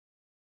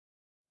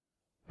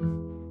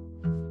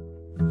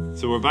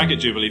So we're back at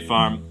Jubilee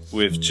Farm.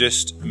 We've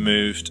just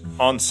moved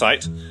on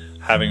site,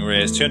 having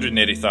raised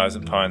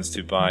 £280,000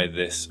 to buy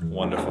this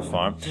wonderful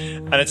farm.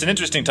 And it's an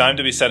interesting time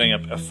to be setting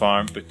up a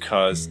farm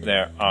because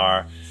there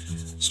are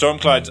storm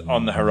clouds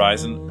on the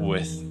horizon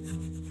with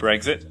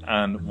Brexit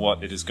and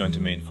what it is going to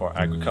mean for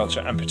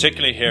agriculture, and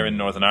particularly here in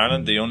Northern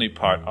Ireland, the only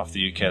part of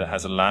the UK that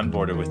has a land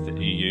border with the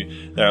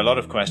EU. There are a lot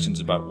of questions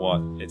about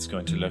what it's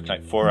going to look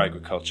like for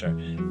agriculture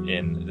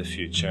in the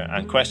future,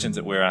 and questions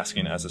that we're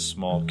asking as a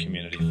small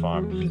community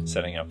farm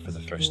setting up for the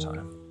first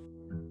time.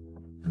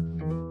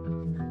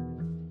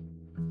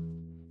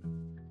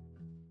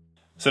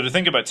 So to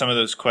think about some of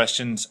those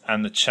questions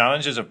and the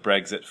challenges of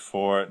Brexit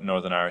for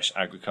Northern Irish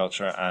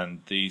agriculture and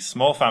the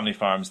small family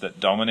farms that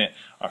dominate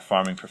our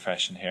farming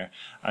profession here,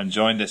 I'm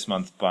joined this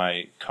month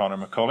by Conor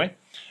Macaulay,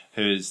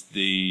 who is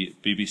the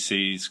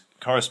BBC's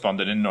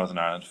correspondent in Northern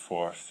Ireland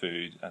for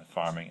food and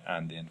farming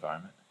and the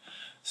environment.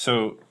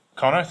 So,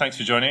 Conor, thanks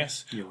for joining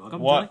us. You're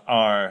welcome. What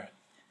are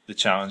the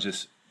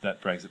challenges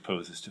that Brexit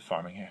poses to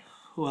farming here?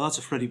 Well, that's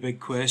a pretty big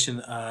question.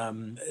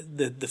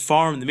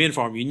 The main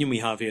farm union we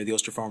have here, the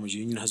Ulster Farmers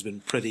Union, has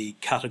been pretty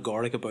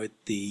categoric about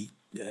the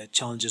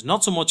challenges,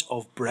 not so much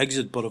of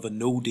Brexit, but of a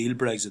no-deal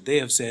Brexit. They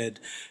have said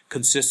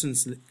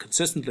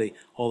consistently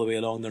all the way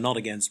along they're not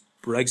against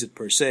Brexit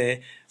per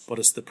se, but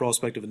it's the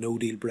prospect of a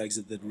no-deal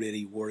Brexit that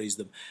really worries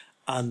them.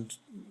 And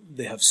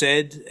they have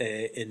said,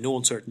 in no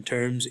uncertain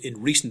terms,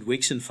 in recent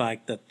weeks, in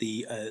fact, that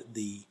the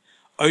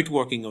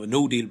outworking of a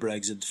no-deal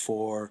Brexit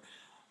for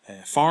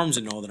farms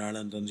in Northern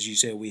Ireland, and as you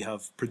say, we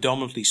have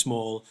predominantly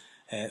small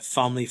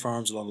family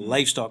farms, a lot of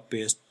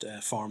livestock-based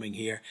farming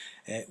here,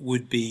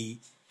 would be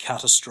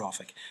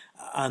catastrophic.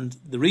 And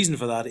the reason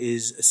for that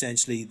is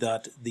essentially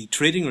that the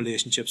trading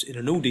relationships in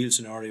a no-deal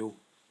scenario,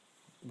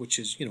 which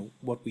is,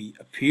 what we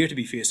appear to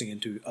be facing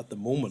into at the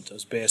moment,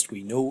 as best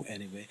we know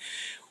anyway,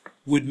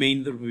 would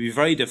mean that it would be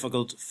very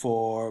difficult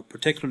for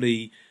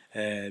particularly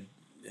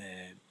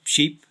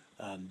sheep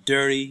and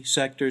dairy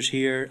sectors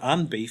here,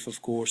 and beef,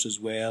 of course,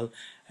 as well.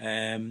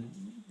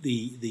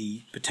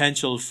 The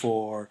potential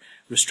for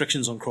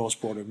restrictions on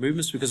cross-border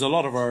movements, because a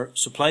lot of our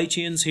supply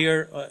chains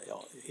here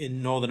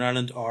in Northern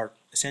Ireland are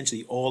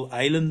essentially all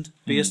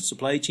island-based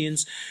supply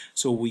chains.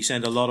 So we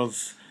send a lot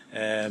of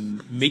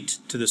meat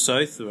to the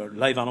south, or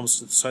live animals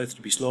to the south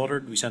to be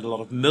slaughtered. We send a lot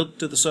of milk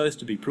to the south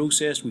to be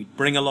processed. We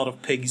bring a lot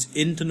of pigs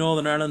into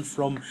Northern Ireland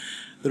from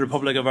the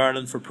Republic of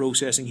Ireland for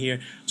processing here.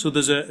 So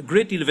there's a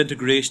great deal of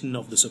integration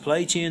of the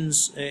supply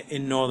chains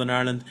in Northern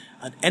Ireland,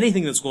 and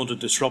anything that's going to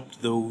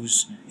disrupt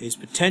those is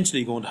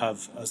potentially going to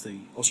have, as the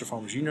Ulster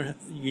Farmers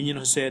Union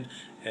has said,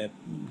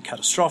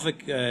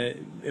 catastrophic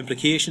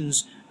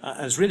implications,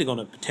 and it's really going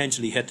to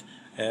potentially hit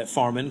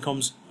farm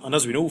incomes. And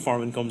as we know,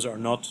 farm incomes are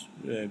not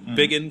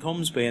big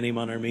incomes by any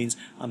manner of means,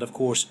 and of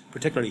course,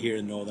 particularly here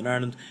in Northern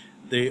Ireland,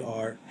 they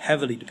are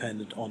heavily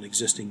dependent on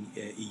existing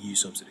EU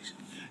subsidies.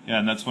 Yeah,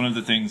 and that's one of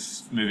the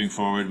things moving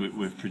forward.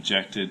 We've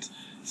projected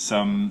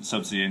some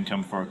subsidy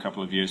income for a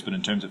couple of years, but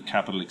in terms of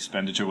capital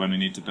expenditure, when we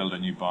need to build a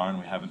new barn,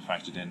 we haven't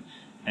factored in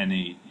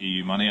any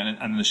EU money. And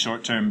in the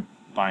short term,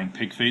 buying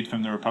pig feed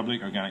from the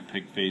Republic, organic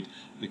pig feed,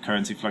 the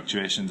currency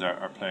fluctuations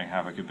are playing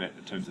havoc a bit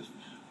in terms of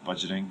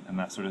budgeting and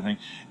that sort of thing.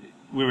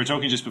 We were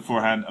talking just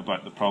beforehand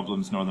about the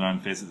problems Northern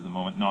Ireland faces at the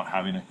moment, not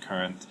having a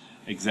current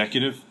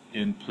executive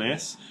in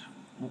place.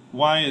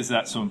 Why is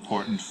that so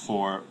important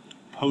for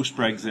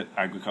post-Brexit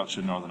agriculture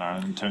in Northern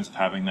Ireland in terms of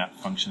having that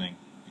functioning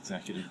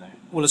executive there?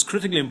 Well, it's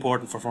critically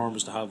important for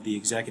farmers to have the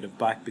executive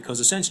back, because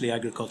essentially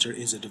agriculture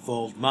is a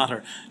devolved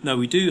matter. Now,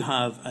 we do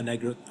have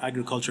an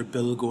agriculture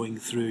bill going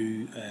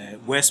through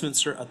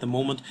Westminster at the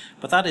moment,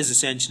 but that is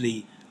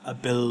essentially a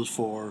bill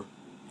for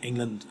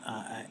England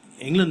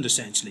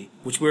essentially,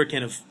 which we're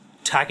kind of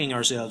tacking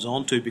ourselves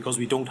onto because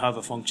we don't have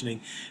a functioning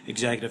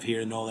executive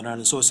here in Northern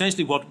Ireland. So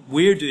essentially what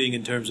we're doing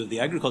in terms of the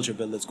agriculture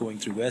bill that's going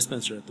through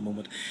Westminster at the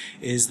moment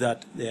is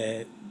that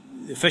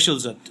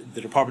officials at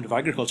the Department of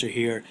Agriculture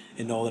here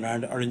in Northern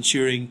Ireland are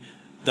ensuring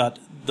that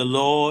the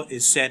law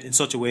is set in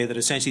such a way that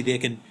essentially they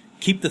can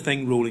keep the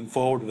thing rolling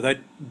forward without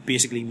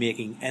basically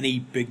making any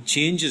big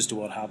changes to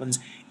what happens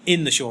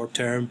in the short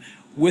term,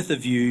 with a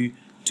view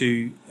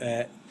to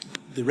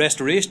the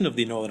restoration of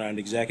the Northern Ireland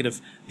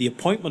Executive, the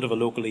appointment of a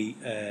locally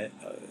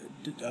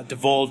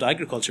devolved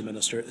agriculture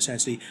minister,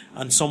 essentially,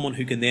 and someone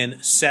who can then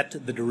set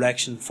the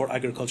direction for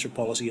agriculture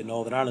policy in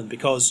Northern Ireland,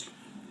 because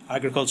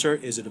agriculture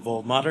is a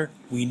devolved matter.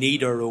 We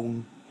need our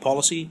own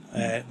policy.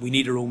 We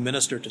need our own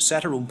minister to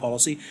set our own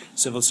policy.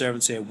 Civil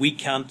servants say we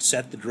can't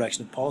set the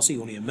direction of policy,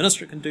 only a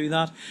minister can do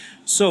that.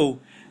 So,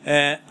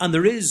 and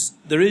there is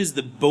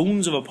the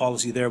bones of a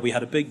policy there. We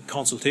had a big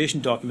consultation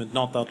document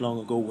not that long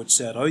ago which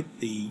set out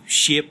the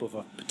shape of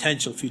a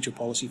potential future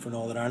policy for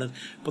Northern Ireland.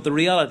 But the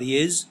reality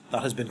is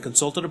that has been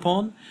consulted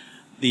upon.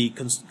 The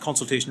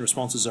consultation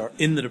responses are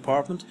in the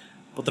department,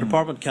 but the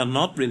department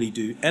cannot really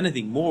do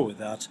anything more with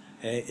that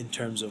in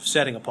terms of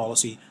setting a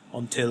policy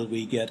until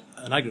we get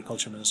an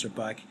agriculture minister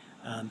back,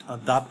 and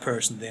that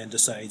person then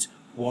decides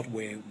what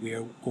way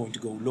we're going to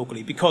go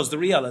locally. Because the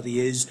reality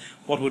is,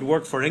 what would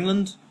work for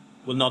England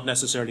will not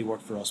necessarily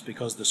work for us,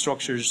 because the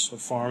structures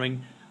of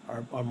farming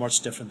are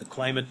much different. The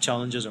climate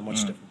challenges are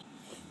much different.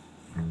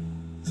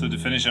 So to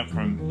finish up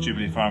from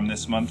Jubilee Farm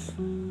this month,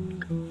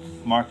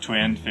 Mark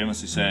Twain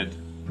famously said,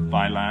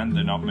 buy land,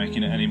 they're not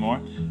making it anymore.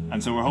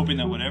 And so we're hoping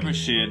that whatever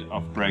shade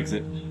of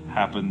Brexit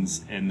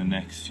happens in the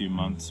next few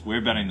months,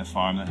 we're betting the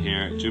farm that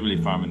here at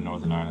Jubilee Farm in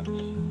Northern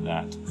Ireland,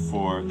 that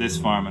for this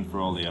farm and for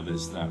all the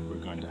others, that we're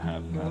going to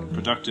have a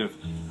productive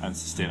and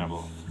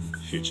sustainable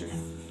future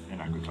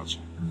in agriculture.